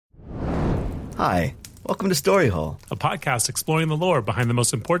Hi, welcome to Story Hole, a podcast exploring the lore behind the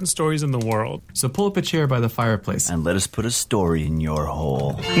most important stories in the world. So pull up a chair by the fireplace and let us put a story in your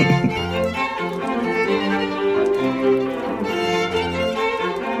hole.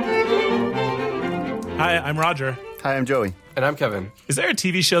 Hi, I'm Roger. Hi, I'm Joey. And I'm Kevin. Is there a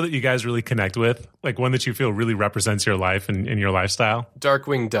TV show that you guys really connect with? Like one that you feel really represents your life and your lifestyle?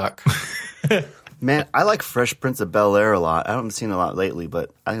 Darkwing Duck. Man, I like Fresh Prince of Bel-Air a lot. I haven't seen it a lot lately, but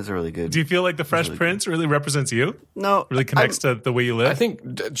I think it's really good. Do you feel like the Fresh Prince really represents you? No. Really connects to the way you live? I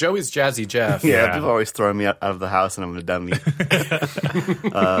think Joey's Jazzy Jeff. Yeah, people always throw me out of the house and I'm a dummy.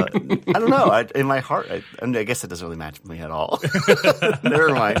 I don't know. In my heart, I guess it doesn't really match me at all. Never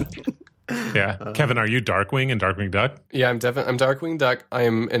mind. Yeah. Kevin, are you Darkwing and Darkwing Duck? Yeah, I'm Darkwing Duck. I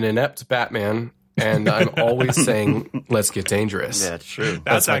am an inept Batman. And I'm always saying, let's get dangerous. Yeah, it's true.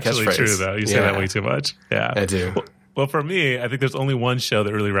 That's actually true, though. You say that way too much. Yeah. I do. Well, for me, I think there's only one show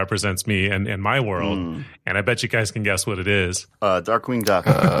that really represents me and my world. And I bet you guys can guess what it is. Darkwing Duck.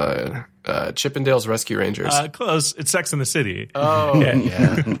 Chippendales Rescue Rangers. Close. It's Sex and the City. Oh,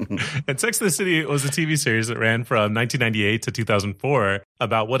 yeah. And Sex and the City was a TV series that ran from 1998 to 2004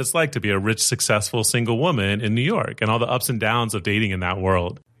 about what it's like to be a rich, successful single woman in New York and all the ups and downs of dating in that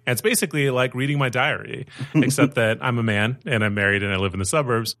world. And it's basically like reading my diary, except that I'm a man and I'm married and I live in the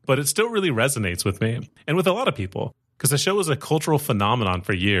suburbs, but it still really resonates with me and with a lot of people because the show was a cultural phenomenon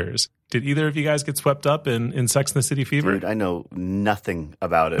for years. Did either of you guys get swept up in Sex and the City fever? Dude, I know nothing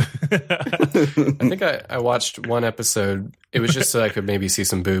about it. I think I watched one episode. It was just so I could maybe see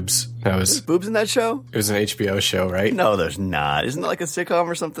some boobs. There's boobs in that show? It was an HBO show, right? No, there's not. Isn't it like a sitcom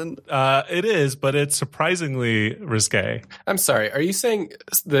or something? It is, but it's surprisingly risque. I'm sorry. Are you saying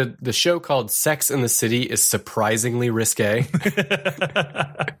the show called Sex and the City is surprisingly risque?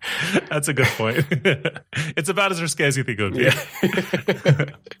 That's a good point. It's about as risque as you think it would be. Yeah.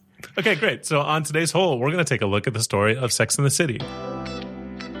 Okay, great. So on today's Hole, we're going to take a look at the story of Sex and the City.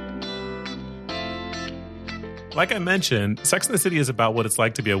 Like I mentioned, Sex and the City is about what it's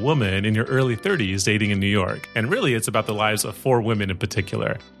like to be a woman in your early 30s dating in New York. And really, it's about the lives of 4 women in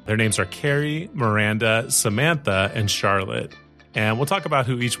particular. Their names are Carrie, Miranda, Samantha, and Charlotte. And we'll talk about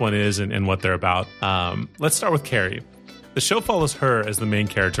who each one is and what they're about. Let's start with Carrie. The show follows her as the main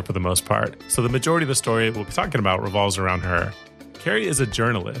character for the most part. So the majority of the story we'll be talking about revolves around her. Carrie is a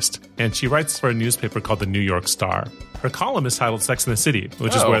journalist, and she writes for a newspaper called the New York Star. Her column is titled Sex and the City,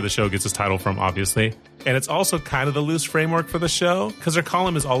 which is where the show gets its title from, obviously. And it's also kind of the loose framework for the show, because her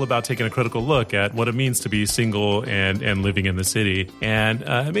column is all about taking a critical look at what it means to be single and living in the city. And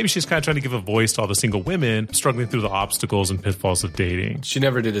maybe she's kind of trying to give a voice to all the single women struggling through the obstacles and pitfalls of dating. She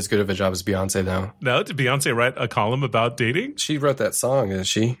never did as good of a job as Beyonce, though. No? Did Beyonce write a column about dating? She wrote that song, didn't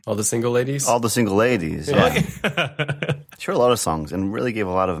she? All the Single Ladies? All the Single Ladies, yeah. She wrote a lot of songs and really gave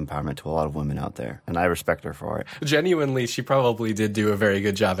a lot of empowerment to a lot of women out there. And I respect her for it. Genuinely, she probably did do a very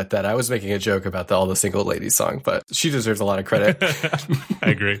good job at that. I was making a joke about the All the Single Ladies song, but she deserves a lot of credit. I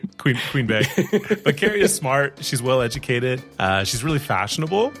agree. Queen Bey. But Carrie is smart. She's well educated. She's really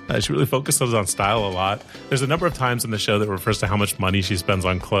fashionable. She really focuses on style a lot. There's a number of times in the show that refers to how much money she spends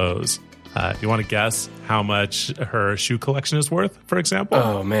on clothes. Do you want to guess how much her shoe collection is worth, for example?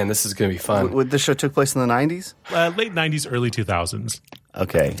 Oh, man, this is going to be fun. Would this show took place in the 90s? Late 90s, early 2000s.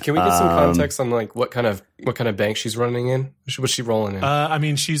 Okay. Can we get some context on like what kind of bank she's running in? What's she rolling in? I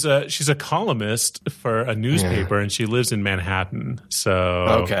mean, she's a columnist for a newspaper, and she lives in Manhattan. So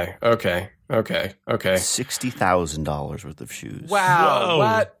okay. $60,000 worth of shoes. Wow! Whoa.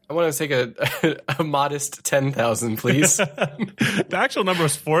 What? I want to take a modest 10,000, please. The actual number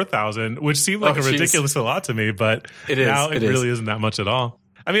is 4,000, which seemed like a ridiculous a lot to me, but it really isn't that much at all.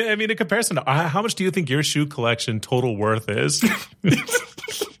 I mean, in comparison to how much do you think your shoe collection total worth is?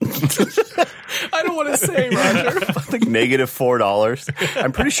 I don't want to say, Roger. Like -$4.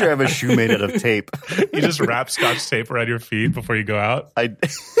 I'm pretty sure I have a shoe made out of tape. You just wrap Scotch tape around your feet before you go out? I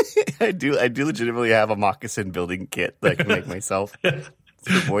do legitimately have a moccasin building kit that I can make myself. It's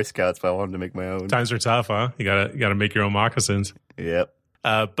for Boy Scouts, but I wanted to make my own. Times are tough, huh? You gotta make your own moccasins. Yep.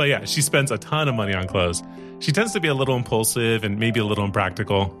 But yeah, she spends a ton of money on clothes. She tends to be a little impulsive and maybe a little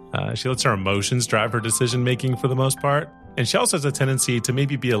impractical. She lets her emotions drive her decision-making for the most part. And she also has a tendency to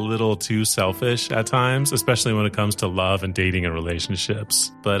maybe be a little too selfish at times, especially when it comes to love and dating and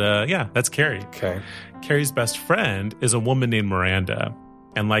relationships. But yeah, that's Carrie. Okay. Carrie's best friend is a woman named Miranda.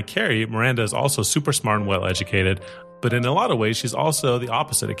 And like Carrie, Miranda is also super smart and well-educated. But in a lot of ways, she's also the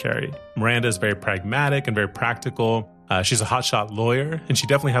opposite of Carrie. Miranda is very pragmatic and very practical. She's a hotshot lawyer, and she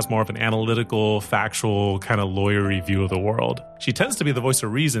definitely has more of an analytical, factual, kind of lawyery view of the world. She tends to be the voice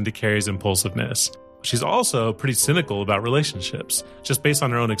of reason to Carrie's impulsiveness. She's also pretty cynical about relationships. Just based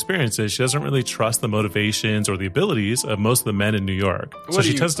on her own experiences, she doesn't really trust the motivations or the abilities of most of the men in New York. So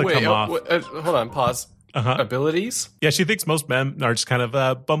she tends to come off... hold on, pause. Abilities? Yeah, she thinks most men are just kind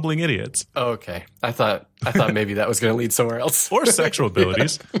of bumbling idiots. Oh, okay. I thought maybe that was going to lead somewhere else. Or sexual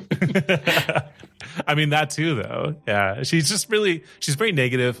abilities. I mean, that too, though. Yeah, she's very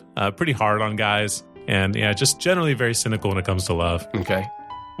negative, pretty hard on guys, and yeah, just generally very cynical when it comes to love. Okay.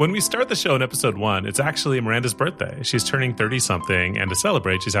 When we start the show in episode 1, it's actually Miranda's birthday. She's turning 30-something, and to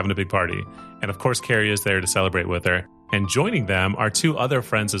celebrate, she's having a big party. And of course, Carrie is there to celebrate with her. And joining them are 2 other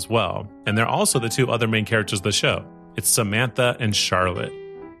friends as well. And they're also the 2 other main characters of the show. It's Samantha and Charlotte.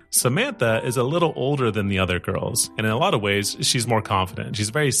 Samantha is a little older than the other girls, and in a lot of ways, she's more confident. She's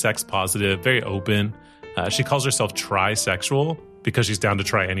very sex positive, very open. She calls herself trisexual because she's down to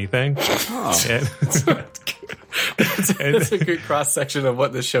try anything. Oh. That's a good cross-section of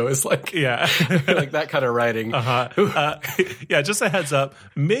what the show is like. Yeah. Like that kind of writing. Yeah, just a heads up.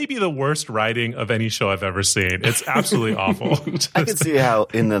 Maybe the worst writing of any show I've ever seen. It's absolutely awful. I can see how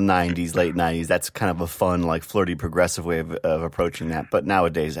in the 90s, late 90s, that's kind of a fun, like flirty, progressive way of approaching that. But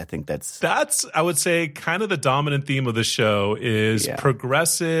nowadays, I think that's, I would say, kind of the dominant theme of the show is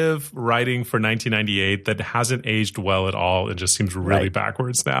progressive writing for 1998 that hasn't aged well at all and just seems really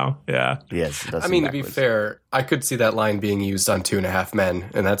backwards now. Yeah. Yes. I mean, to be fair, I could see that line being used on 2.5 Men,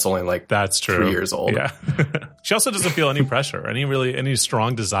 and that's only like that's true. 3 years old. Yeah. She also doesn't feel any pressure, any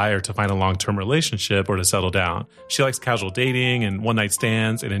strong desire to find a long-term relationship or to settle down. She likes casual dating and one-night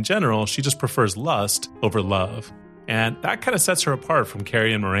stands, and in general, she just prefers lust over love. And that kind of sets her apart from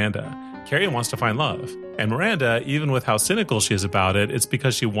Carrie and Miranda. Carrie wants to find love. And Miranda, even with how cynical she is about it, it's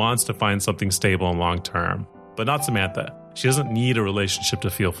because she wants to find something stable and long-term. But not Samantha. She doesn't need a relationship to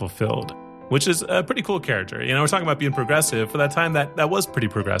feel fulfilled, which is a pretty cool character. You know, we're talking about being progressive. For that time, that was pretty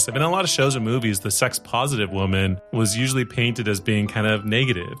progressive. In a lot of shows and movies, the sex-positive woman was usually painted as being kind of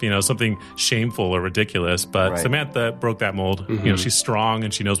negative, something shameful or ridiculous. But Samantha broke that mold. Mm-hmm. She's strong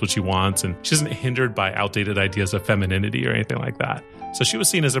and she knows what she wants, and she isn't hindered by outdated ideas of femininity or anything like that. So she was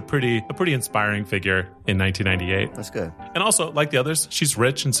seen as a pretty inspiring figure in 1998. That's good. And also, like the others, she's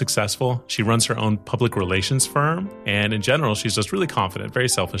rich and successful. She runs her own public relations firm. And in general, she's just really confident, very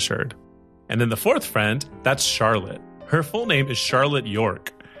self-assured. And then the 4th friend, that's Charlotte. Her full name is Charlotte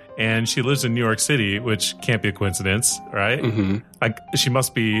York, and she lives in New York City, which can't be a coincidence, right? Mm-hmm. Like, she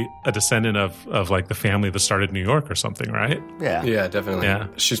must be a descendant of like the family that started New York or something, right? Yeah, definitely. Yeah.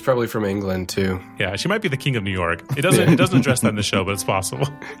 She's probably from England too. Yeah, she might be the king of New York. It doesn't address that in the show, but it's possible.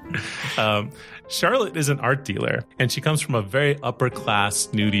 Charlotte is an art dealer, and she comes from a very upper class,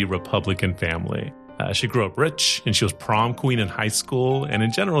 snooty Republican family. She grew up rich, and she was prom queen in high school, and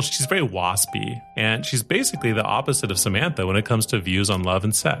in general, she's very waspy, and she's basically the opposite of Samantha when it comes to views on love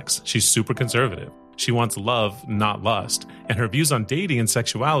and sex. She's super conservative. She wants love, not lust, and her views on dating and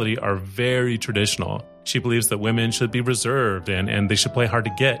sexuality are very traditional. She believes that women should be reserved, and they should play hard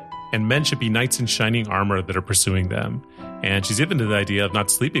to get, and men should be knights in shining armor that are pursuing them. And she's even to the idea of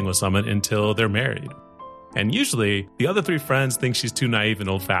not sleeping with someone until they're married. And usually, the other 3 friends think she's too naive and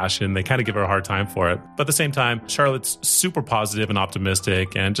old-fashioned. They kind of give her a hard time for it. But at the same time, Charlotte's super positive and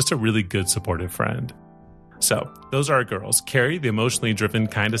optimistic and just a really good supportive friend. So, those are our girls. Carrie, the emotionally driven,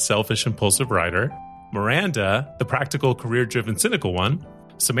 kind of selfish, impulsive writer. Miranda, the practical, career-driven, cynical one.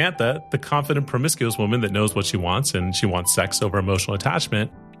 Samantha, the confident, promiscuous woman that knows what she wants, and she wants sex over emotional attachment.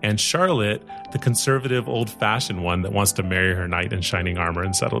 And Charlotte, the conservative, old-fashioned one that wants to marry her knight in shining armor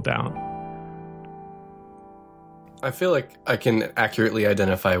and settle down. I feel like I can accurately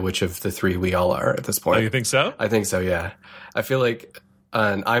identify which of the 3 we all are at this point. Oh, you think so? I think so, yeah. I feel like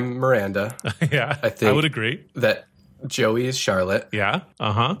I'm Miranda. Yeah, I would agree. That Joey is Charlotte. Yeah,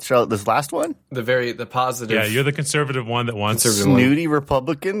 uh-huh. Charlotte, this last one? The positive. Yeah, you're the conservative one that wants... Snooty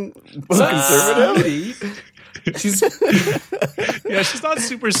Republican? Conservative? She's she's not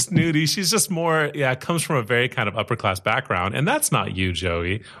super snooty. She's just more, comes from a very kind of upper class background. And that's not you,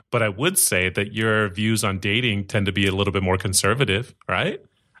 Joey. But I would say that your views on dating tend to be a little bit more conservative, right?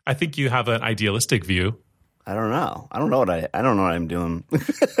 I think you have an idealistic view. I don't know. I don't know what I'm doing. All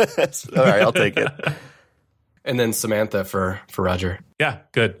right, I'll take it. And then Samantha for Roger. Yeah,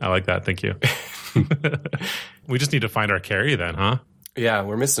 good. I like that. Thank you. We just need to find our Carrie then, huh? Yeah,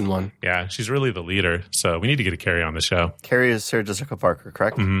 we're missing one. Yeah, she's really the leader, so we need to get a Carrie on the show. Carrie is Sarah Jessica Parker,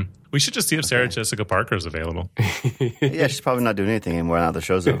 correct? Mm-hmm. We should just see if Sarah Jessica Parker is available. Yeah, she's probably not doing anything anymore now the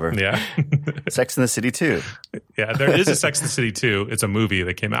show's over. Yeah. Sex in the City 2. Yeah, there is a Sex and the City 2. It's a movie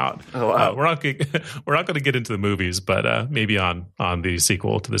that came out. Oh, wow. We're not going to get into the movies, but maybe on the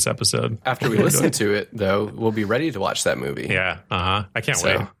sequel to this episode. After we listen to it, though, we'll be ready to watch that movie. Yeah, I can't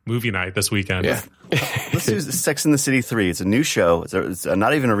wait. Movie night this weekend. Yeah. Let's do Sex in the City 3. It's a new show. It's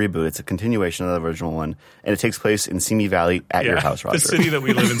not even a reboot. It's a continuation of the original one. And it takes place in Simi Valley at your house, Roger. The city that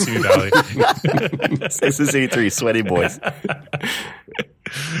we live in, Simi Valley. Sex in the City 3, Sweaty Boys.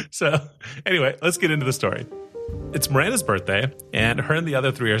 So, anyway, let's get into the story. It's Miranda's birthday, and her and the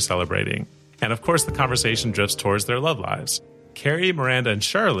other three are celebrating. And of course, the conversation drifts towards their love lives. Carrie, Miranda, and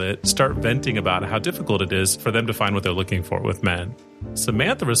Charlotte start venting about how difficult it is for them to find what they're looking for with men.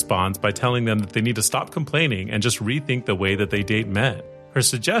 Samantha responds by telling them that they need to stop complaining and just rethink the way that they date men. Her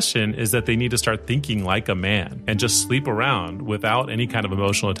suggestion is that they need to start thinking like a man and just sleep around without any kind of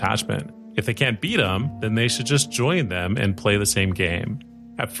emotional attachment. If they can't beat them, then they should just join them and play the same game.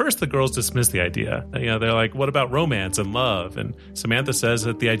 At first, the girls dismiss the idea. They're like, what about romance and love? And Samantha says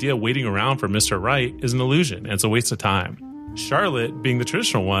that the idea of waiting around for Mr. Right is an illusion and it's a waste of time. Charlotte, being the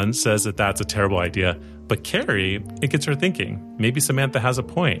traditional one, says that that's a terrible idea. But Carrie, it gets her thinking. Maybe Samantha has a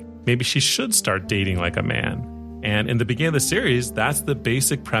point. Maybe she should start dating like a man. And in the beginning of the series, that's the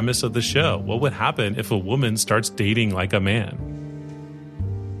basic premise of the show. What would happen if a woman starts dating like a man?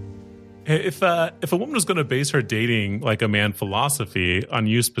 If a woman was going to base her dating like a man philosophy on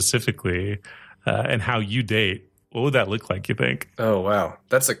you specifically and how you date, what would that look like, you think? Oh, wow.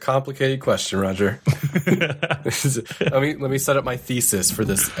 That's a complicated question, Roger. Let me set up my thesis for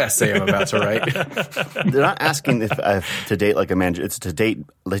this essay I'm about to write. They're not asking if to date like a man. It's to date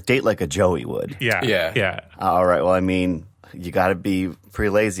like a Joey would. Yeah. All right. Well, I mean, you got to be pretty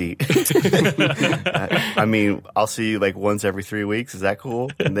lazy. I mean, I'll see you like once every 3 weeks. Is that cool?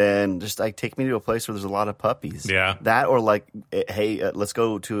 And then just like take me to a place where there's a lot of puppies. Yeah. That or like, hey, let's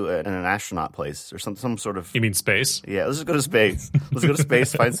go to an astronaut place or some sort of. You mean space? Yeah, let's just go to space. Let's go to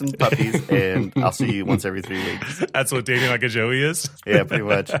space, find some puppies, and I'll see you once every 3 weeks. That's what dating like a Joey is? Yeah, pretty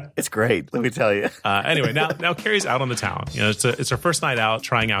much. It's great. Let me tell you. Anyway, now Carrie's out on the town. It's her first night out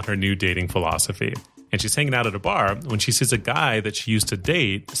trying out her new dating philosophy. And she's hanging out at a bar when she sees a guy that she used to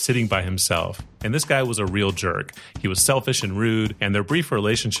date sitting by himself. And this guy was a real jerk. He was selfish and rude, and their brief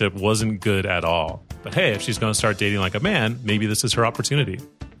relationship wasn't good at all. But hey, if she's going to start dating like a man, maybe this is her opportunity.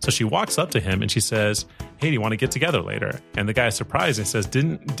 So she walks up to him and she says, hey, do you want to get together later? And the guy is surprised and says,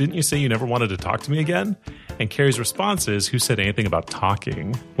 didn't you say you never wanted to talk to me again? And Carrie's response is, who said anything about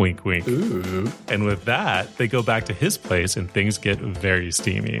talking? Wink, wink. Ooh. And with that, they go back to his place and things get very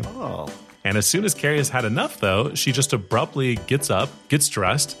steamy. Oh. And as soon as Carrie has had enough, though, she just abruptly gets up, gets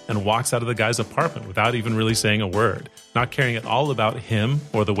dressed, and walks out of the guy's apartment without even really saying a word, not caring at all about him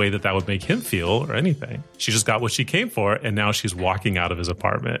or the way that would make him feel or anything. She just got what she came for, and now she's walking out of his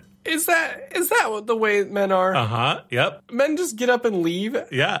apartment. Is that what the way men are? Uh-huh, yep. Men just get up and leave?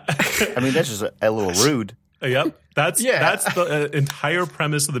 Yeah. I mean, that's just a little rude. Yep. That's the entire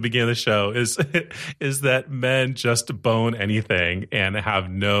premise of the beginning of the show is that men just bone anything and have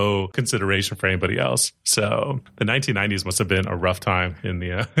no consideration for anybody else. So the 1990s must have been a rough time in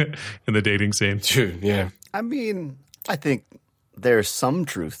the dating scene. Dude, yeah. I mean, I think there's some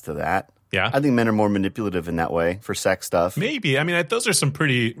truth to that. Yeah. I think men are more manipulative in that way for sex stuff. Maybe. I mean, those are some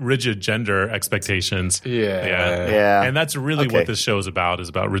pretty rigid gender expectations. Yeah. And that's really what this show is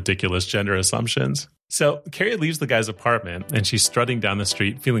about ridiculous gender assumptions. So Carrie leaves the guy's apartment and she's strutting down the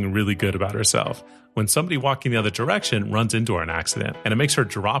street feeling really good about herself when somebody walking the other direction runs into her in an accident, and it makes her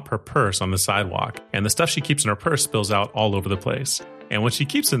drop her purse on the sidewalk, and the stuff she keeps in her purse spills out all over the place. And what she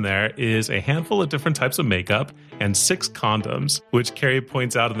keeps in there is a handful of different types of makeup and 6 condoms, which Carrie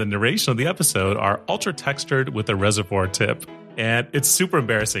points out in the narration of the episode are ultra textured with a reservoir tip. And it's super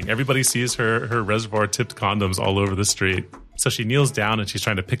embarrassing. Everybody sees her reservoir tipped condoms all over the street. So she kneels down and she's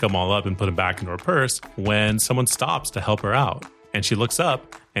trying to pick them all up and put them back into her purse when someone stops to help her out. And she looks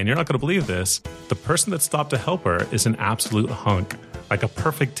up, and you're not going to believe this, the person that stopped to help her is an absolute hunk, like a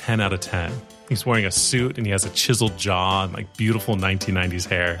perfect 10 out of 10. He's wearing a suit, and he has a chiseled jaw and like beautiful 1990s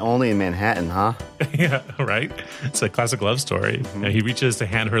hair. Only in Manhattan, huh? Yeah, right? It's a classic love story. Mm-hmm. He reaches to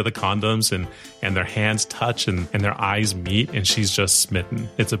hand her the condoms, and their hands touch, and their eyes meet, and she's just smitten.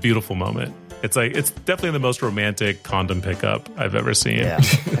 It's a beautiful moment. It's definitely the most romantic condom pickup I've ever seen. Yeah.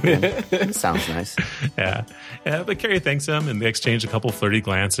 Sounds nice. Yeah. But Carrie thanks him, and they exchange a couple flirty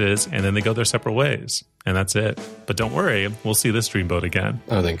glances, and then they go their separate ways. And that's it. But don't worry, we'll see this dreamboat again.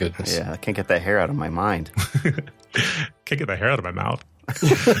 Oh, thank goodness. Yeah, I can't get that hair out of my mind. Can't get the hair out of my mouth.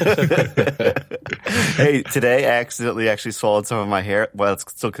 Hey, today I accidentally actually swallowed some of my hair. Well, it's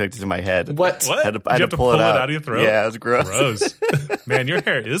still connected to my head. What? What? I had to Did you have to pull it out of your throat? Yeah, it was gross. Gross. Man, your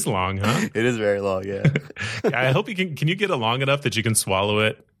hair is long, huh? It is very long, yeah. I hope you can you get it long enough that you can swallow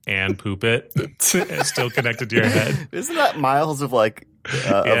it and poop it? It's still connected to your head. Isn't that miles of of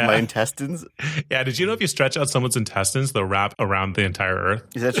my intestines? Yeah, did you know if you stretch out someone's intestines, they'll wrap around the entire earth?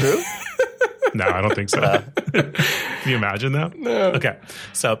 Is that true? No, I don't think so. Can you imagine that? No. Okay.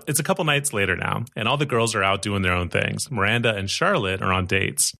 So it's a couple nights later now, and all the girls are out doing their own things. Miranda and Charlotte are on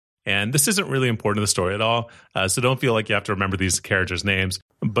dates. And this isn't really important to the story at all, so don't feel like you have to remember these characters' names.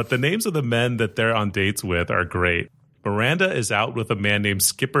 But the names of the men that they're on dates with are great. Miranda is out with a man named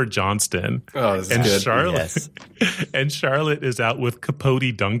Skipper Johnston. Oh, this is and good. Charlotte, and Charlotte is out with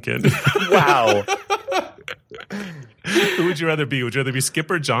Capote Duncan. Wow. Who would you rather be? Would you rather be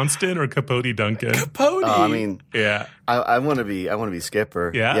Skipper Johnston or Capote Duncan? Capote. I mean, Yeah. I want to be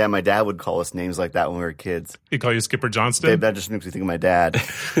Skipper. Yeah? Yeah, my dad would call us names like that when we were kids. They call you Skipper Johnston? Babe, that just makes me think of my dad.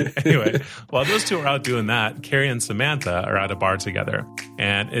 Anyway, while those two are out doing that, Carrie and Samantha are at a bar together.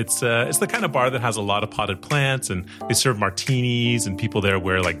 And it's the kind of bar that has a lot of potted plants, and they serve martinis, and people there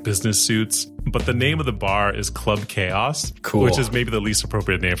wear like business suits. But the name of the bar is Club Chaos, Cool. which is maybe the least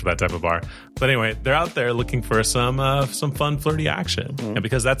appropriate name for that type of bar. But anyway, they're out there looking for some fun, flirty action. And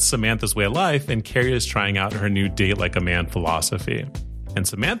because that's Samantha's way of life, and Carrie is trying out her new date like a man philosophy. And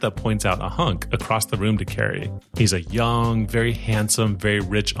Samantha points out a hunk across the room to Carrie. He's a young, very handsome, very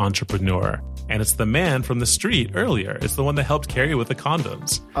rich entrepreneur. And it's the man from the street earlier. It's the one that helped Carrie with the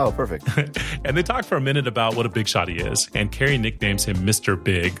condoms. Oh, perfect. And they talk for a minute about what a big shot he is. And Carrie nicknames him Mr.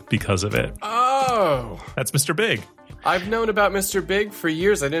 Big because of it. Oh, That's Mr. Big. I've known about Mr. Big for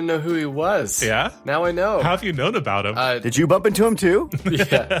years. I didn't know who he was. Yeah? Now I know. How have you known about him? Did you bump into him too?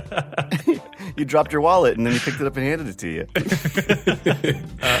 Yeah. You dropped your wallet and then he picked it up and handed it to you.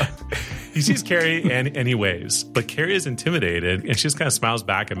 He sees Carrie and he waves, but Carrie is intimidated and she just kind of smiles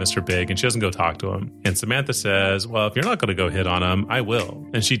back at Mr. Big and she doesn't go talk to him. And Samantha says, well, if you're not going to go hit on him, I will.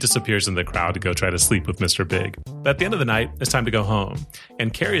 And she disappears in the crowd to go try to sleep with Mr. Big. But at the end of the night, it's time to go home.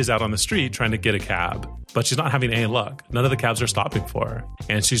 And Carrie is out on the street trying to get a cab, but she's not having any luck. None of the cabs are stopping for her.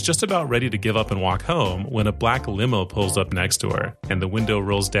 And she's just about ready to give up and walk home when a black limo pulls up next to her and the window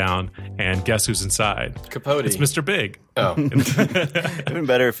rolls down and guess who's inside? Capote. It's Mr. Big. Oh. Even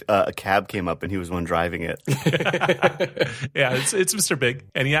better if a cab came up and he was the one driving it. Yeah, it's Mr. Big.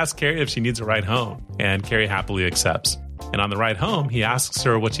 And he asks Carrie if she needs a ride home. And Carrie happily accepts. And on the ride home, he asks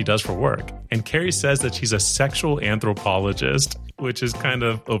her what she does for work. And Carrie says that she's a sexual anthropologist, which is kind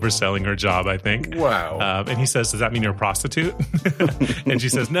of overselling her job, I think. Wow. And he says, does that mean you're a prostitute? And she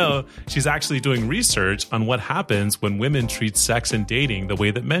says, no, she's actually doing research on what happens when women treat sex and dating the way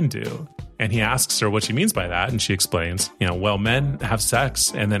that men do. And he asks her what she means by that. And she explains, well, men have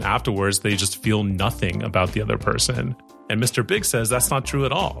sex and then afterwards they just feel nothing about the other person. And Mr. Big says that's not true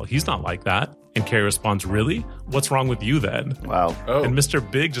at all. He's not like that. And Carrie responds, really? What's wrong with you then? Wow. Oh. And Mr.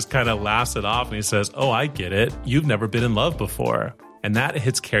 Big just kind of laughs it off and he says, oh, I get it. You've never been in love before. And that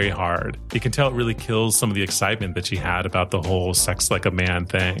hits Carrie hard. You can tell it really kills some of the excitement that she had about the whole sex like a man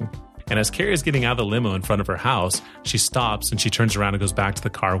thing. And as Carrie is getting out of the limo in front of her house, she stops and she turns around and goes back to the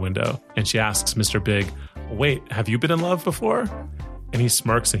car window. And she asks Mr. Big, wait, have you been in love before? And he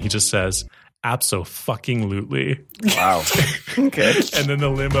smirks and he just says, abso-fucking-lutely. Wow. Okay. And then the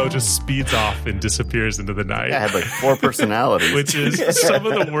limo just speeds off and disappears into the night. I had like 4 personalities. Which is some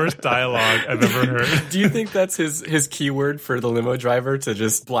of the worst dialogue I've ever heard. Do you think that's his keyword for the limo driver to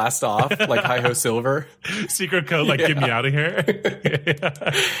just blast off like Hi-Ho Silver? Secret code, like, get me out of here.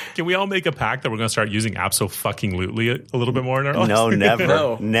 Can we all make a pact that we're going to start using abso-fucking-lutely a little bit more in our lives? No, never.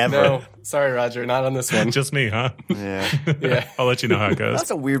 No. Never. No. Sorry, Roger. Not on this one. Just me, huh? Yeah. Yeah. I'll let you know how it goes.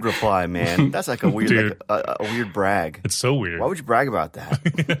 That's a weird reply, man. That's like a weird, Dude. a weird brag. It's so weird. Why would you brag about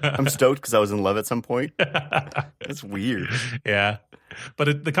that? I'm stoked because I was in love at some point. That's weird. Yeah.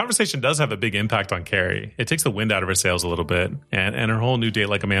 But the conversation does have a big impact on Carrie. It takes the wind out of her sails a little bit. And her whole new date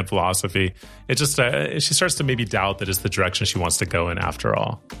like a man philosophy, it just, she starts to maybe doubt that it's the direction she wants to go in after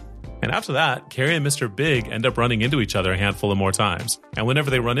all. And after that, Carrie and Mr. Big end up running into each other a handful of more times. And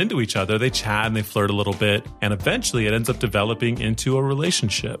whenever they run into each other, they chat and they flirt a little bit. And eventually it ends up developing into a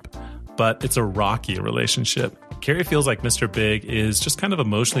relationship. But it's a rocky relationship. Carrie feels like Mr. Big is just kind of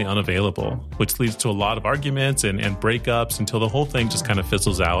emotionally unavailable, which leads to a lot of arguments and breakups until the whole thing just kind of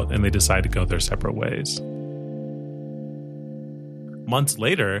fizzles out and they decide to go their separate ways. Months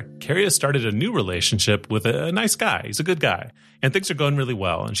later, Carrie has started a new relationship with a nice guy. He's a good guy. And things are going really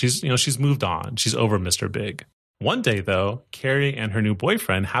well. And she's moved on. She's over Mr. Big. One day, though, Carrie and her new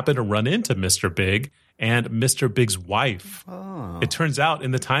boyfriend happen to run into Mr. Big and Mr. Big's wife. Oh. It turns out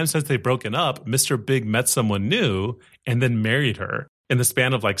in the time since they've broken up, Mr. Big met someone new and then married her in the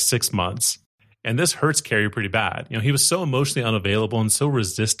span of like 6 months. And this hurts Carrie pretty bad. He was so emotionally unavailable and so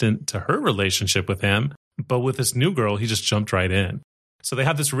resistant to her relationship with him. But with this new girl, he just jumped right in. So they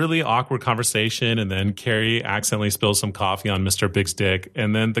have this really awkward conversation, and then Carrie accidentally spills some coffee on Mr. Big's dick,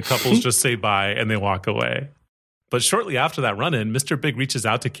 and then the couples just say bye and they walk away. But shortly after that run-in, Mr. Big reaches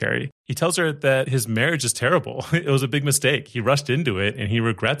out to Carrie. He tells her that his marriage is terrible. It was a big mistake. He rushed into it, and he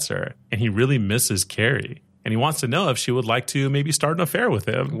regrets her, and he really misses Carrie. And he wants to know if she would like to maybe start an affair with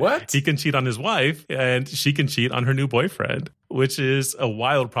him. What? He can cheat on his wife, and she can cheat on her new boyfriend, which is a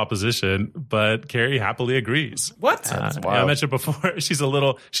wild proposition, but Carrie happily agrees. What? That's wild. I mentioned before, she's a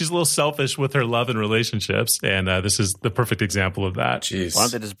little selfish with her love and relationships, and this is the perfect example of that. Jeez. Why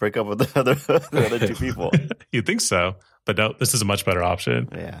don't they just break up with the other two people? You'd think so. But no, this is a much better option.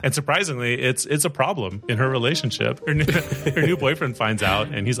 Yeah. And surprisingly, it's a problem in her relationship. Her new boyfriend finds out,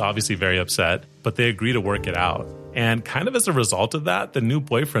 and he's obviously very upset, but they agree to work it out. And kind of as a result of that, the new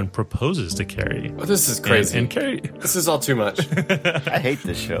boyfriend proposes to Carrie. Oh, this is crazy. And Carrie... This is all too much. I hate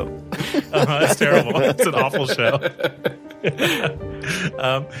this show. It's terrible. It's an awful show.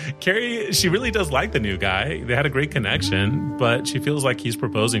 Carrie, she really does like the new guy. They had a great connection, but she feels like he's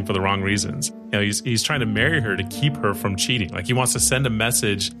proposing for the wrong reasons. He's trying to marry her to keep her from cheating. Like he wants to send a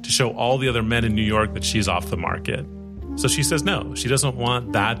message to show all the other men in New York that she's off the market. So she says no. She doesn't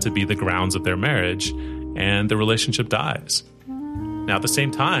want that to be the grounds of their marriage, and the relationship dies. Now, at the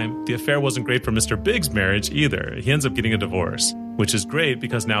same time, the affair wasn't great for Mr. Big's marriage either. He ends up getting a divorce, which is great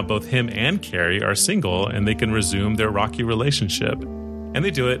because now both him and Carrie are single and they can resume their rocky relationship. And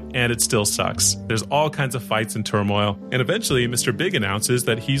they do it, and it still sucks. There's all kinds of fights and turmoil, and eventually Mr. Big announces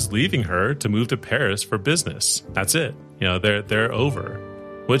that he's leaving her to move to Paris for business. That's it. They're over.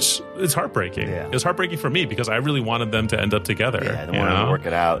 Which is heartbreaking. Yeah. It was heartbreaking for me because I really wanted them to end up together. Yeah, they wanted to work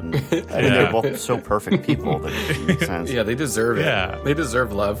it out. And I mean, they're both so perfect people that it makes sense. Yeah, they deserve it. Yeah. They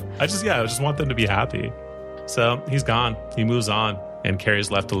deserve love. I just want them to be happy. So he's gone. He moves on, and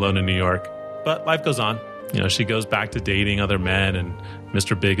Carrie's left alone in New York. But life goes on. She goes back to dating other men, and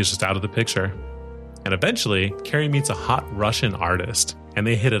Mr. Big is just out of the picture. And eventually, Carrie meets a hot Russian artist, and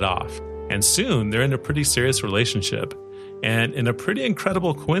they hit it off. And soon, they're in a pretty serious relationship. And in a pretty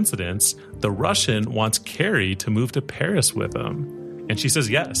incredible coincidence, the Russian wants Carrie to move to Paris with him. And she says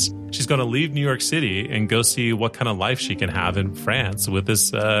yes. She's going to leave New York City and go see what kind of life she can have in France with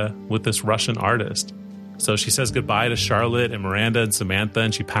this Russian artist. So she says goodbye to Charlotte and Miranda and Samantha,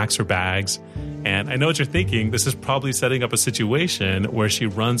 and she packs her bags. And I know what you're thinking. This is probably setting up a situation where she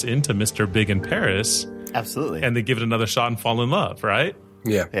runs into Mr. Big in Paris. Absolutely. And they give it another shot and fall in love, right?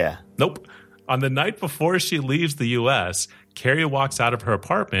 Yeah. Yeah. Nope. On the night before she leaves the U.S., Carrie walks out of her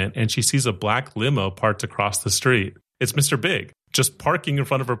apartment and she sees a black limo parked across the street. It's Mr. Big, just parking in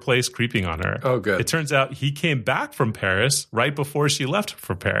front of her place, creeping on her. Oh, good. It turns out he came back from Paris right before she left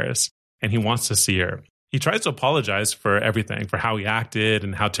for Paris, and he wants to see her. He tries to apologize for everything, for how he acted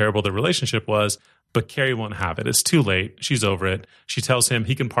and how terrible the relationship was, but Carrie won't have it. It's too late. She's over it. She tells him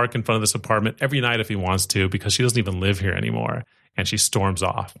he can park in front of this apartment every night if he wants to because she doesn't even live here anymore, and she storms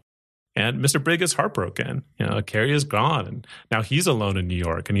off. And Mr. Big is heartbroken. Carrie is gone, and now he's alone in New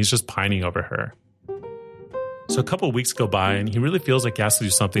York, and he's just pining over her. So a couple of weeks go by, and he really feels like he has to do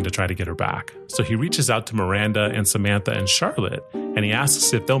something to try to get her back. So he reaches out to Miranda and Samantha and Charlotte, and he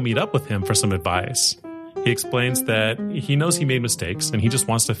asks if they'll meet up with him for some advice. He explains that he knows he made mistakes, and he just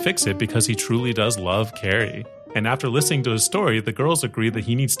wants to fix it because he truly does love Carrie. And after listening to his story, the girls agree that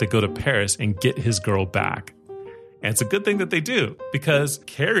he needs to go to Paris and get his girl back. And it's a good thing that they do, because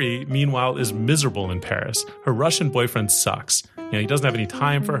Carrie, meanwhile, is miserable in Paris. Her Russian boyfriend sucks. He doesn't have any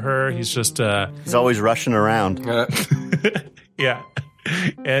time for her. He's just... He's always rushing around. Yeah.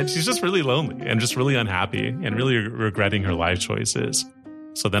 And she's just really lonely and just really unhappy and really regretting her life choices.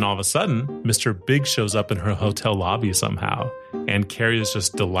 So then all of a sudden, Mr. Big shows up in her hotel lobby somehow, and Carrie is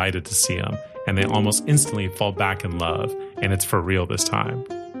just delighted to see him, and they almost instantly fall back in love, and it's for real this time.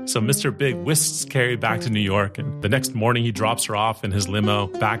 So Mr. Big whisks Carrie back to New York, and the next morning he drops her off in his limo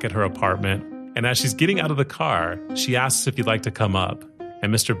back at her apartment. And as she's getting out of the car, she asks if he'd like to come up.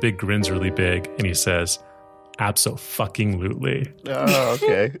 And Mr. Big grins really big, and he says, "Abso-fucking-lutely." Oh,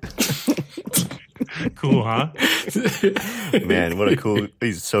 okay. Cool, huh? Man, what a cool...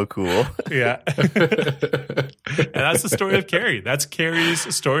 He's so cool. Yeah. And that's the story of Carrie. That's Carrie's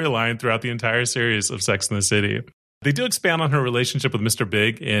storyline throughout the entire series of Sex and the City. They do expand on her relationship with Mr.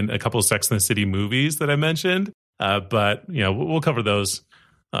 Big in a couple of Sex and the City movies that I mentioned, but we'll cover those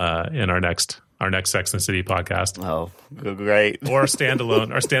in our next our next Sex and the City podcast. Oh, great. Or our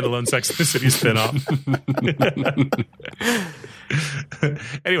standalone Sex and the City spinoff.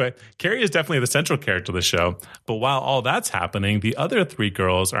 Anyway, Carrie is definitely the central character of the show. But while all that's happening, the other three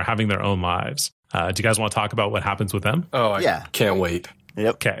girls are having their own lives. Do you guys want to talk about what happens with them? Oh, I can't wait.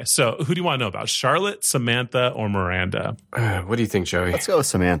 Yep. Okay, so who do you want to know about? Charlotte, Samantha, or Miranda? What do you think, Joey? Let's go with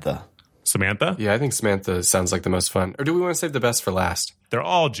Samantha. Samantha? Yeah, I think Samantha sounds like the most fun. Or do we want to save the best for last? They're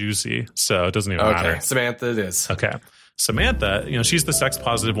all juicy, so it doesn't even Okay, matter. Samantha it is. Okay. Samantha, she's the sex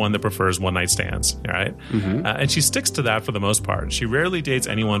positive one that prefers one night stands, right? And she sticks to that for the most part. She rarely dates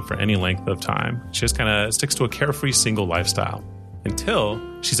anyone for any length of time. She just kind of sticks to a carefree single lifestyle until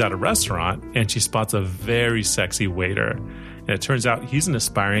she's at a restaurant and she spots a very sexy waiter. And it turns out he's an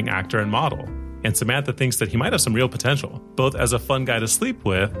aspiring actor and model. And Samantha thinks that he might have some real potential, both as a fun guy to sleep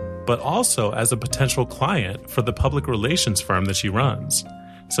with, but also as a potential client for the public relations firm that she runs.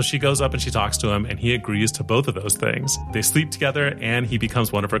 So she goes up and she talks to him, and he agrees to both of those things. They sleep together, and he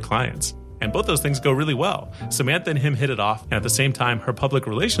becomes one of her clients. And both those things go really well. Samantha and him hit it off, and at the same time, her public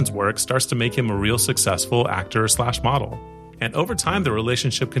relations work starts to make him a real successful actor/model. And over time, the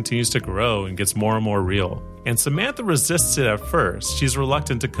relationship continues to grow and gets more and more real. And Samantha resists it at first. She's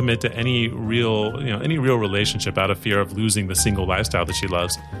reluctant to commit to any real relationship out of fear of losing the single lifestyle that she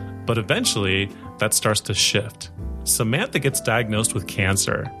loves. But eventually, that starts to shift. Samantha gets diagnosed with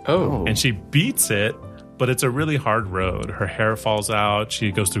cancer. Oh. And she beats it, but it's a really hard road. Her hair falls out,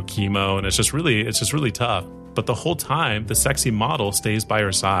 she goes through chemo, and it's just really tough. But the whole time, the sexy model stays by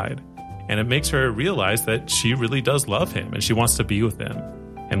her side. And it makes her realize that she really does love him and she wants to be with him.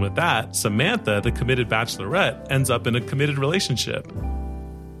 And with that, Samantha, the committed bachelorette, ends up in a committed relationship.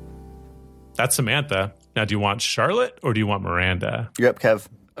 That's Samantha. Now, do you want Charlotte or do you want Miranda? Yep,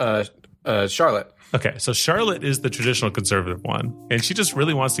 Kev. Charlotte. Okay, so Charlotte is the traditional conservative one, and she just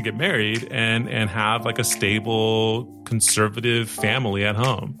really wants to get married and have like a stable conservative family at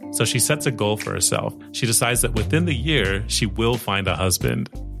home. So she sets a goal for herself. She decides that within the year, she will find a husband.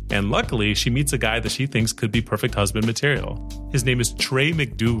 And luckily, she meets a guy that she thinks could be perfect husband material. His name is Trey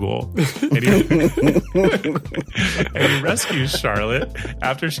McDougal. And he rescues Charlotte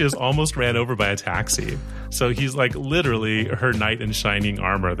after she is almost ran over by a taxi. So he's like literally her knight in shining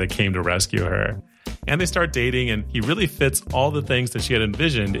armor that came to rescue her. And they start dating, and he really fits all the things that she had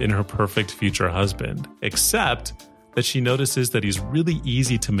envisioned in her perfect future husband, except that she notices that he's really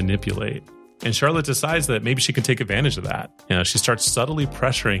easy to manipulate. And Charlotte decides that maybe she can take advantage of that. She starts subtly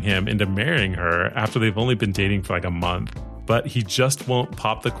pressuring him into marrying her after they've only been dating for like a month. But he just won't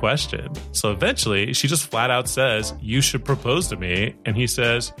pop the question. So eventually, she just flat out says, "You should propose to me." And he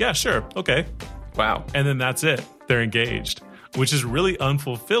says, "Yeah, sure. Okay." Wow. And then that's it. They're engaged, which is really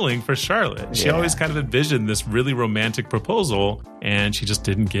unfulfilling for Charlotte. She always kind of envisioned this really romantic proposal, and she just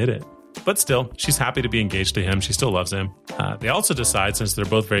didn't get it. But still, she's happy to be engaged to him. She still loves him. They also decide, since they're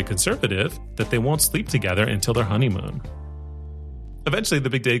both very conservative, that they won't sleep together until their honeymoon. Eventually, the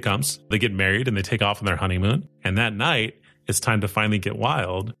big day comes. They get married and they take off on their honeymoon. And that night, it's time to finally get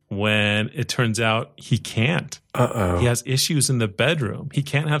wild when it turns out he can't. Uh-oh. He has issues in the bedroom. He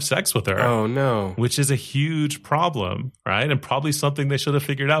can't have sex with her. Oh, no. Which is a huge problem, right? And probably something they should have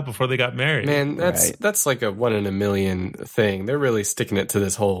figured out before they got married. Man, that's like a 1 in a million thing. They're really sticking it to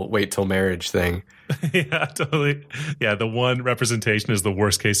this whole wait till marriage thing. Yeah, totally. Yeah, the one representation is the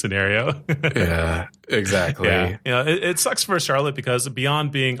worst case scenario. Yeah, exactly. Yeah. It sucks for Charlotte because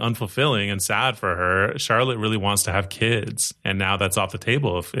beyond being unfulfilling and sad for her, Charlotte really wants to have kids. And now that's off the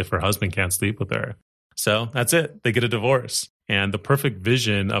table if her husband can't sleep with her. So that's it. They get a divorce. And the perfect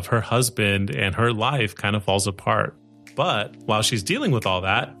vision of her husband and her life kind of falls apart. But while she's dealing with all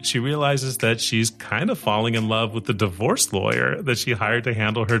that, she realizes that she's kind of falling in love with the divorce lawyer that she hired to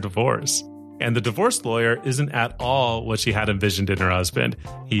handle her divorce. And the divorce lawyer isn't at all what she had envisioned in her husband.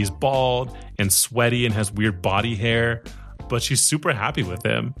 He's bald and sweaty and has weird body hair, but she's super happy with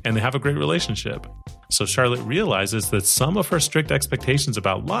him and they have a great relationship. So Charlotte realizes that some of her strict expectations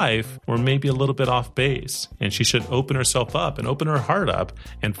about life were maybe a little bit off base, and she should open herself up and open her heart up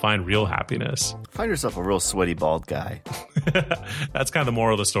and find real happiness. Find yourself a real sweaty bald guy. That's kind of the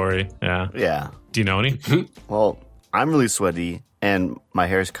moral of the story. Yeah. Yeah. Do you know any? Well, I'm really sweaty and my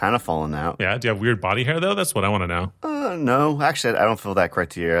hair's kind of falling out. Yeah. Do you have weird body hair though? That's what I want to know. No, actually, I don't feel that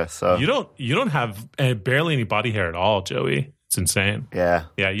criteria. So You don't have barely any body hair at all, Joey. It's insane. Yeah.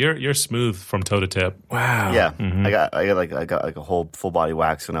 Yeah, you're smooth from toe to tip. Wow. Yeah. I got like a whole full body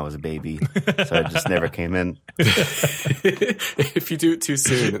wax when I was a baby. So it just never came in. If you do it too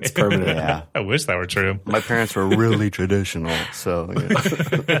soon, it's permanent. Yeah. I wish that were true. My parents were really traditional. So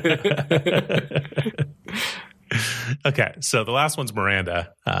Okay, so the last one's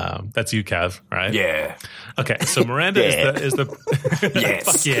Miranda. That's you, Kev, right? Yeah. Okay, so Miranda is the Yes.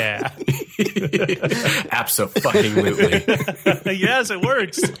 Fuck yeah. Absolutely. Yes, it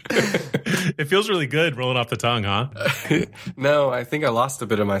works. It feels really good rolling off the tongue, huh? No, I think I lost a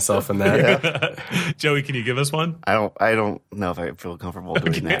bit of myself in that. Joey, can you give us one? I don't know if I feel comfortable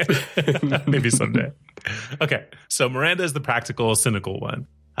doing that. Maybe someday. Okay, so Miranda is the practical, cynical one.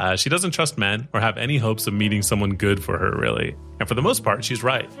 She doesn't trust men or have any hopes of meeting someone good for her, really. And for the most part, she's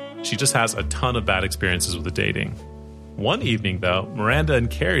right. She just has a ton of bad experiences with the dating. One evening, though, Miranda and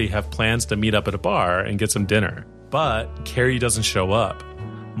Carrie have plans to meet up at a bar and get some dinner. But Carrie doesn't show up.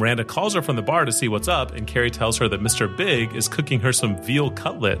 Miranda calls her from the bar to see what's up, and Carrie tells her that Mr. Big is cooking her some veal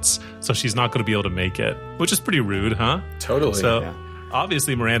cutlets, so she's not going to be able to make it. Which is pretty rude, huh? Totally. So,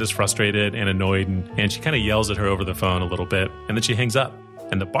 obviously, Miranda's frustrated and annoyed, and she kind of yells at her over the phone a little bit, and then she hangs up.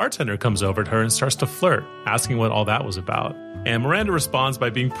 And the bartender comes over to her and starts to flirt, asking what all that was about. And Miranda responds by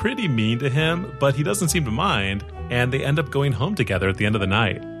being pretty mean to him, but he doesn't seem to mind, and they end up going home together at the end of the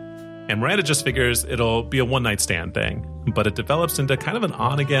night. And Miranda just figures it'll be a one-night stand thing, but it develops into kind of an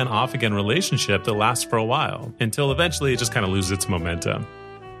on-again, off-again relationship that lasts for a while, until eventually it just kind of loses its momentum.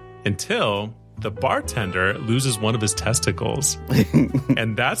 Until the bartender loses one of his testicles.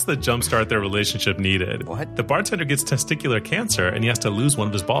 And that's the jumpstart their relationship needed. What? The bartender gets testicular cancer and he has to lose one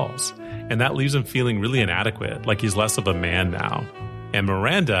of his balls. And that leaves him feeling really inadequate, like he's less of a man now. And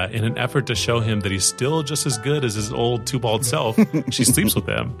Miranda, in an effort to show him that he's still just as good as his old two-balled self, she sleeps with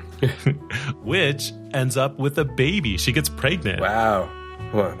him. Which ends up with a baby. She gets pregnant. Wow.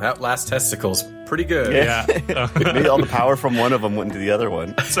 Well, that last testicle's pretty good. Yeah. Maybe all the power from one of them went into the other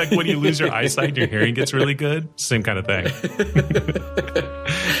one. It's like when you lose your eyesight and your hearing gets really good. Same kind of thing.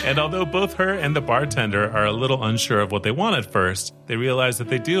 And although both her and the bartender are a little unsure of what they want at first, they realize that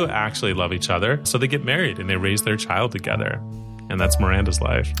they do actually love each other. So they get married and they raise their child together. And that's Miranda's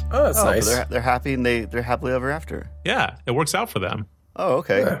life. Oh, that's nice. They're happy and they're happily ever after. Yeah, it works out for them. Oh,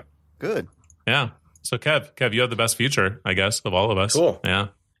 okay. Yeah. Good. Yeah. So Kev, you have the best future, I guess, of all of us. Cool. Yeah.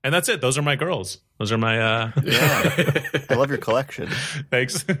 And that's it. Those are my girls. Those are my Yeah. I love your collection.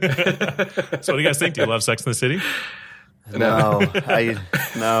 thanks. So what do you guys think? Do you love Sex and the City? No.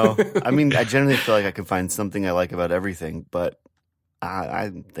 I mean, I generally feel like I can find something I like about everything, but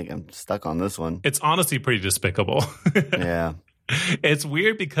I think I'm stuck on this one. It's honestly pretty despicable. Yeah. It's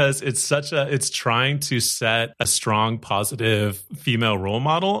weird because it's trying to set a strong, positive female role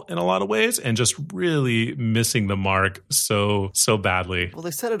model in a lot of ways and just really missing the mark so badly. Well,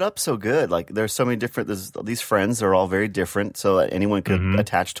 they set it up so good. Like, there's so many these friends are all very different, so that anyone could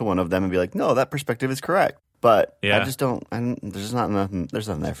attach to one of them and be like, no, that perspective is correct. But Yeah. I just don't. There's nothing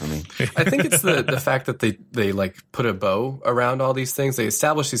there for me. I think it's the fact that they like put a bow around all these things. They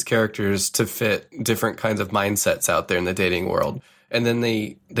establish these characters to fit different kinds of mindsets out there in the dating world. And then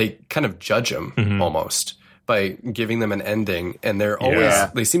they kind of judge them almost by giving them an ending. And they're always,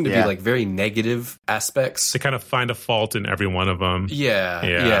 they seem to be like very negative aspects. They kind of find a fault in every one of them.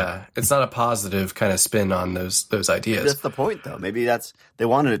 Yeah. It's not a positive kind of spin on those ideas. That's the point, though. Maybe they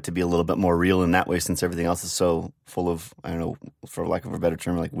wanted it to be a little bit more real in that way, since everything else is so full of, I don't know, for lack of a better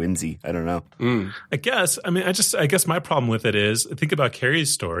term, like whimsy. I don't know. I guess my problem with it is, think about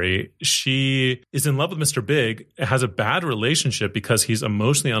Carrie's story. She is in love with Mr. Big, has a bad relationship because he's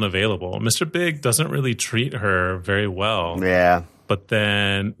emotionally unavailable. Mr. Big doesn't really treat her very well. Yeah. But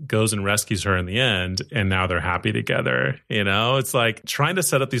then goes and rescues her in the end, and now they're happy together. You know, it's like trying to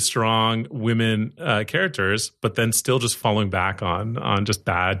set up these strong women characters, but then still just falling back on just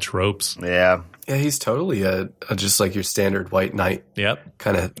bad tropes. Yeah. Yeah, he's totally a just like your standard white knight Yep,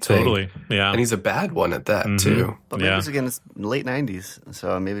 kind of thing. totally. Yeah, And he's a bad one at that, too. But maybe Yeah. again, it's late 90s,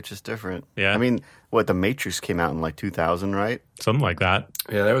 so maybe it's just different. Yeah. I mean, The Matrix came out in like 2000, right? something like that.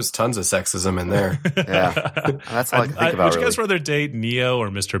 Yeah, there was tons of sexism in there. Yeah. That's all I can think about, Would you really. guys rather date Neo or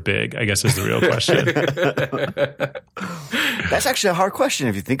Mr. Big? I guess is the real question. That's actually a hard question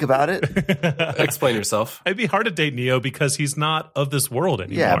if you think about it. Explain yourself. It'd be hard to date Neo because he's not of this world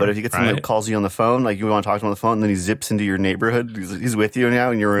anymore. Yeah, but if you get someone right? that calls you on the phone, like you want to talk to him on the phone, and then he zips into your neighborhood, he's with you now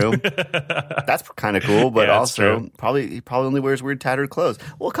in your room. That's kind of cool, but Yeah, that's also true. he probably only wears weird tattered clothes.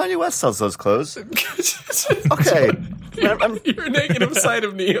 Well, Kanye West sells those clothes. Okay. Your negative side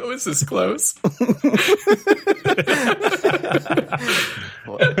of Neo is his clothes.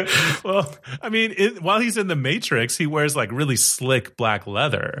 Well, I mean, while he's in the Matrix, he wears like really slick black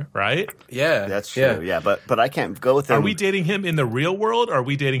leather, right? Yeah, That's true. Yeah, but I can't go with him. Are we dating him in the real world, or are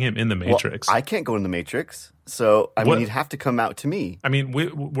we dating him in the Well, Matrix? I can't go in the Matrix, so I What- mean, you'd have to come out to me. I mean,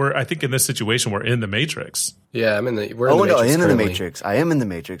 we're I think in this situation we're in the Matrix. Yeah, I'm in the. We're Oh in no, the I Matrix. am in the currently. Matrix. I am in the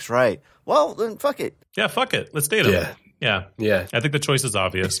Matrix, right? Well, then fuck it. Yeah, fuck it. Let's date him. Yeah. Yeah. Yeah. I think the choice is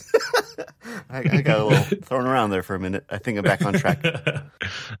obvious. I got a little thrown around there for a minute. I think I'm back on track.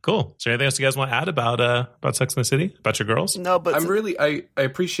 Cool. Is there anything else you guys want to add about Sex and the City? About your girls? No, but I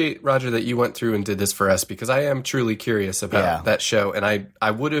appreciate, Roger, that you went through and did this for us, because I am truly curious about that show, and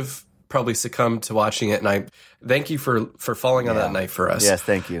I would have probably succumbed to watching it, and I thank you for falling on that knife for us. yes,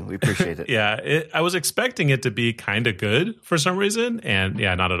 thank you. We appreciate it. Yeah, I was expecting it to be kind of good for some reason, and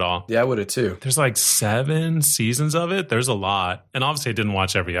yeah, not at all. Yeah, I would have too. There's like 7 seasons of it. There's a lot. And obviously I didn't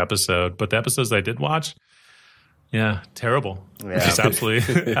watch every episode, but the episodes I did watch, yeah, terrible. Yeah. Just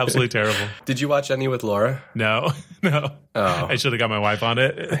absolutely, absolutely terrible. Did you watch any with Laura? No. Oh. I should have got my wife on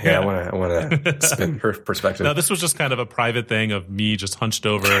it. Yeah, I want to spin her perspective. No, this was just kind of a private thing of me just hunched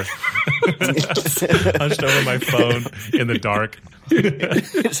over my phone in the dark. You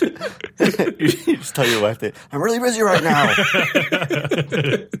just tell your wife that I'm really busy right now.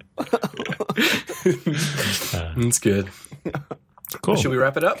 That's good. Cool. Should we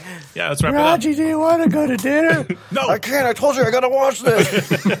wrap it up? Yeah, let's wrap it up. Raji, do you want to go to dinner? No. I can't. I told you I got to watch this.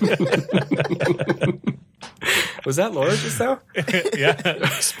 Was that Laura just now? Yeah,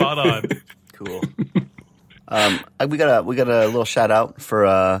 spot on. Cool. We got a little shout out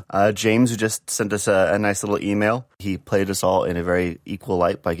for James, who just sent us a nice little email. He played us all in a very equal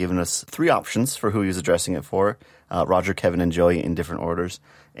light by giving us 3 options for who he was addressing it for: Roger, Kevin, and Joey in different orders.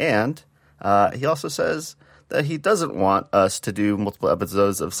 And he also says that he doesn't want us to do multiple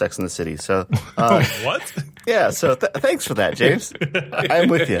episodes of Sex and the City. So What? yeah, so thanks for that, James. I'm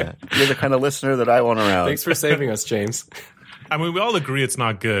with you. You're the kind of listener that I want around. Thanks for saving us, James. I mean, we all agree it's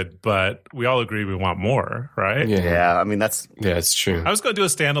not good, but we all agree we want more, right? Yeah, I mean that's Yeah, it's true. I was going to do a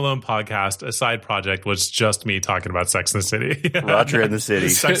standalone podcast. A side project was just me talking about Sex and the City. Roger in the City.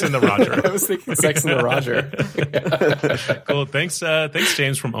 Sex and the Roger. I was thinking Sex and the Roger. Cool. Thanks,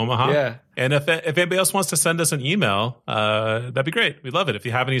 James from Omaha. Yeah. And if anybody else wants to send us an email, that'd be great. We'd love it. If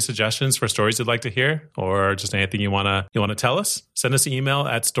you have any suggestions for stories you'd like to hear, or just anything you wanna tell us, send us an email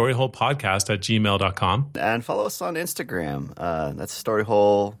at storyholepodcast@gmail.com. And follow us on Instagram. That's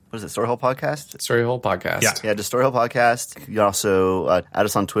Storyhole. What is it? Storyhole Podcast? Storyhole Podcast. Yeah. Yeah, just Storyhole Podcast. You can also add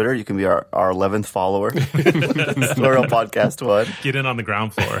us on Twitter. You can be our 11th follower. Storyhole Podcast 1. Get in on the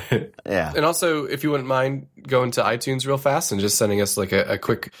ground floor. Yeah. And also, if you wouldn't mind going to iTunes real fast and just sending us like a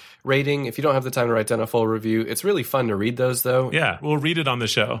quick rating. If you don't have the time to write down a full review, it's really fun to read those, though. Yeah, we'll read it on the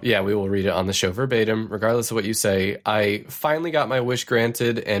show. Yeah, we will read it on the show verbatim, regardless of what you say. I finally got my wish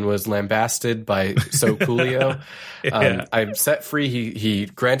granted and was lambasted by So Coolio. Yeah. I'm set free. He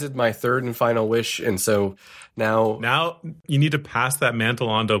granted my third and final wish, and so now You need to pass that mantle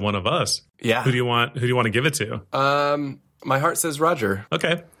on to one of us. Yeah. Who do you want to give it to? my heart says Roger.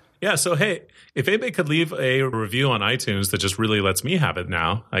 Okay. Yeah, so hey, if anybody could leave a review on iTunes that just really lets me have it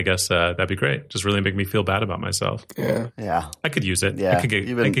now, I guess that'd be great. Just really make me feel bad about myself. Yeah. Yeah. I could use it. Yeah, I could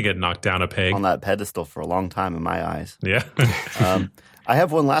get knocked down a peg. On that pedestal for a long time in my eyes. Yeah. I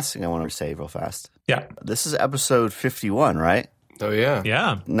have one last thing I want to say real fast. Yeah. This is episode 51, right? Oh, yeah.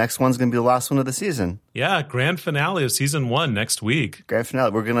 Yeah. Next one's going to be the last one of the season. Yeah. Grand finale of season 1 next week. Grand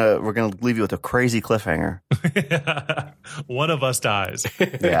finale. We're gonna leave you with a crazy cliffhanger. One of us dies.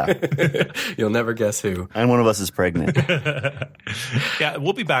 Yeah. You'll never guess who. And one of us is pregnant. Yeah.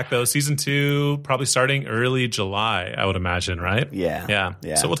 We'll be back, though. Season 2 probably starting early July, I would imagine, right? Yeah. Yeah.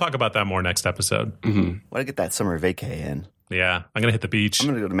 Yeah. So we'll talk about that more next episode. Want to get that summer vacay in. Yeah. I'm going to hit the beach. I'm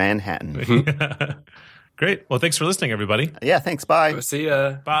going to go to Manhattan. Great. Well, thanks for listening, everybody. Yeah, thanks. Bye. See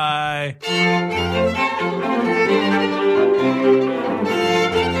ya. Bye.